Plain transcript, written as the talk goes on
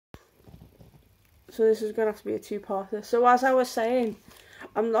So this is going to have to be a two-parter. So as I was saying,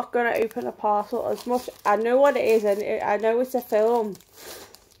 I'm not going to open a parcel as much. I know what it is, and I know it's a film.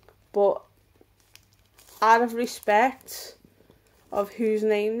 But out of respect of whose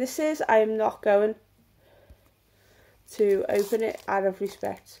name this is, I am not going to open it out of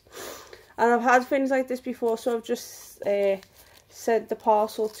respect. And I've had things like this before, so I've just sent the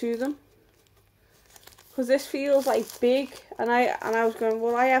parcel to them. Because this feels like big, and I was going,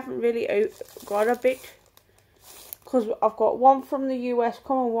 well, I haven't really got a big, because I've got one from the US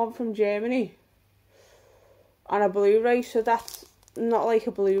coming, one from Germany, and a Blu-ray, so that's not like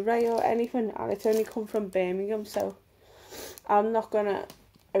a Blu-ray or anything, and it's only come from Birmingham, so I'm not gonna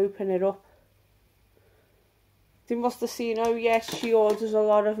open it up. They must have seen, oh yes, she orders a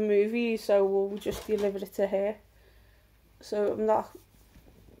lot of movies, so we'll just deliver it to her. So I'm not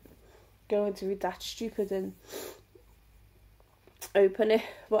going to be that stupid and open it.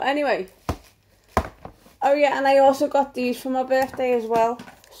 But anyway, oh yeah, and I also got these for my birthday as well,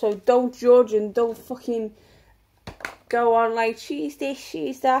 so don't judge and don't fucking go on like she's this,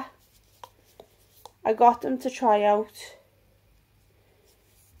 she's that. I got them to try out,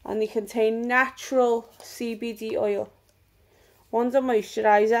 and they contain natural CBD oil. One's a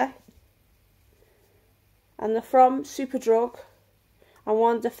moisturiser, and they're from Superdrug, and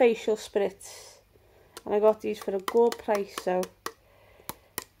one's a facial spritz, and I got these for a good price. So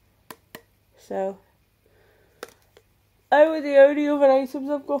oh, the only other items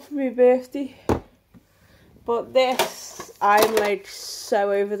I've got for my birthday. But this, I'm like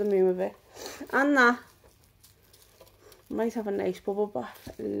so over the moon with it. And that, might have a nice bubble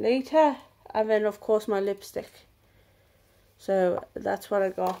bath later. And then of course my lipstick. So that's what I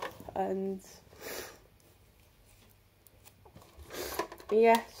got. And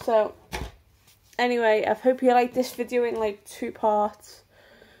yeah, so anyway, I hope you like this video in like 2 parts.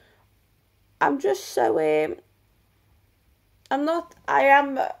 I'm just so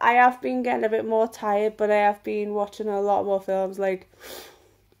I have been getting a bit more tired, but I have been watching a lot more films. Like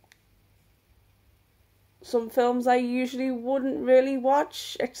some films I usually wouldn't really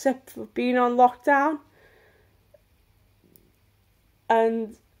watch, except for being on lockdown.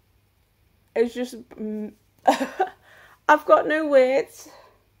 And it's just I've got no words.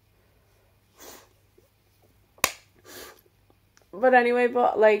 But anyway,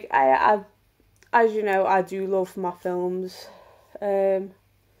 but like I as you know, I do love my films. And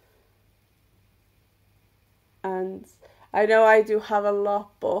I know I do have a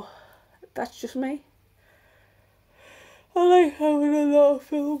lot, but that's just me. I like having a lot of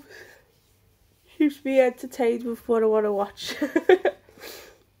films. Keeps me entertained with what I want to watch.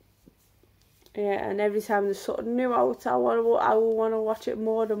 Yeah, and every time there's something new out, I will want to watch it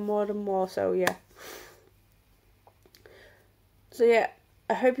more and more and more. So yeah. So yeah,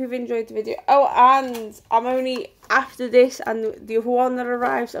 I hope you've enjoyed the video. Oh, and I'm only, after this and the other one that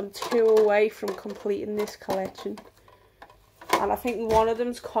arrives, I'm 2 away from completing this collection. And I think one of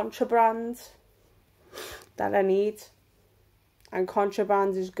them's Contraband that I need. And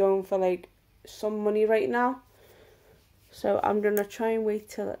Contraband is going for like some money right now. So I'm going to try and wait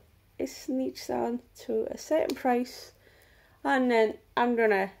till it sneaks down to a certain price. And then I'm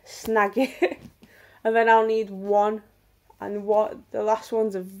going to snag it. And then I'll need one. And the last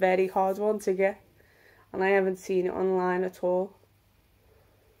one's a very hard one to get, and I haven't seen it online at all.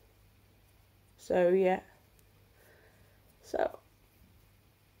 So yeah. So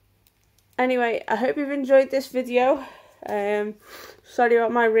anyway, I hope you've enjoyed this video. Sorry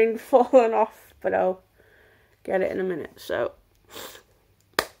about my ring falling off, but I'll get it in a minute. So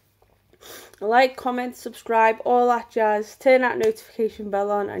like, comment, subscribe, all that jazz. Turn that notification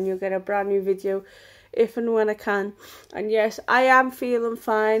bell on, and you'll get a brand new video if and when I can. And yes, I am feeling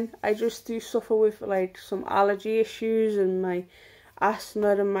fine. I just do suffer with like some allergy issues and my asthma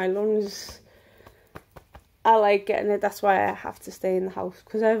and my lungs. I like getting it. That's why I have to stay in the house,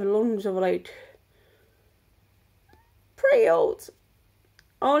 because I have lungs of like pretty old.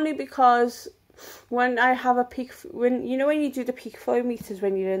 Only because when I have a peak, when you do the peak flow meters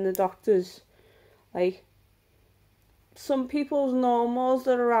when you're in the doctors, like some people's normals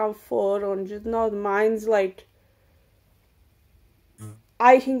are around 400. No, mine's like,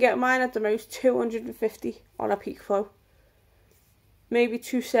 I can get mine at the most 250 on a peak flow. Maybe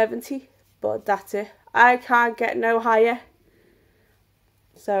 270, but that's it. I can't get no higher.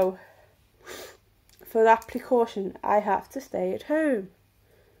 So, for that precaution, I have to stay at home.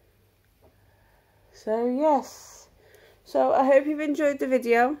 So, yes. So, I hope you've enjoyed the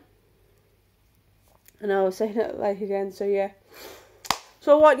video. And I was saying it like again, so yeah.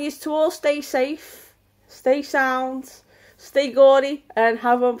 So I want you to all stay safe, stay sound, stay gaudy, and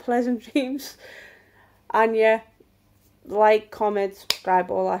have unpleasant dreams. And yeah, like, comment,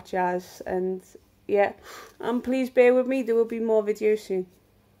 subscribe, all that jazz. And yeah, and please bear with me, there will be more videos soon.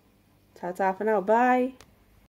 Ta-ta for now, bye.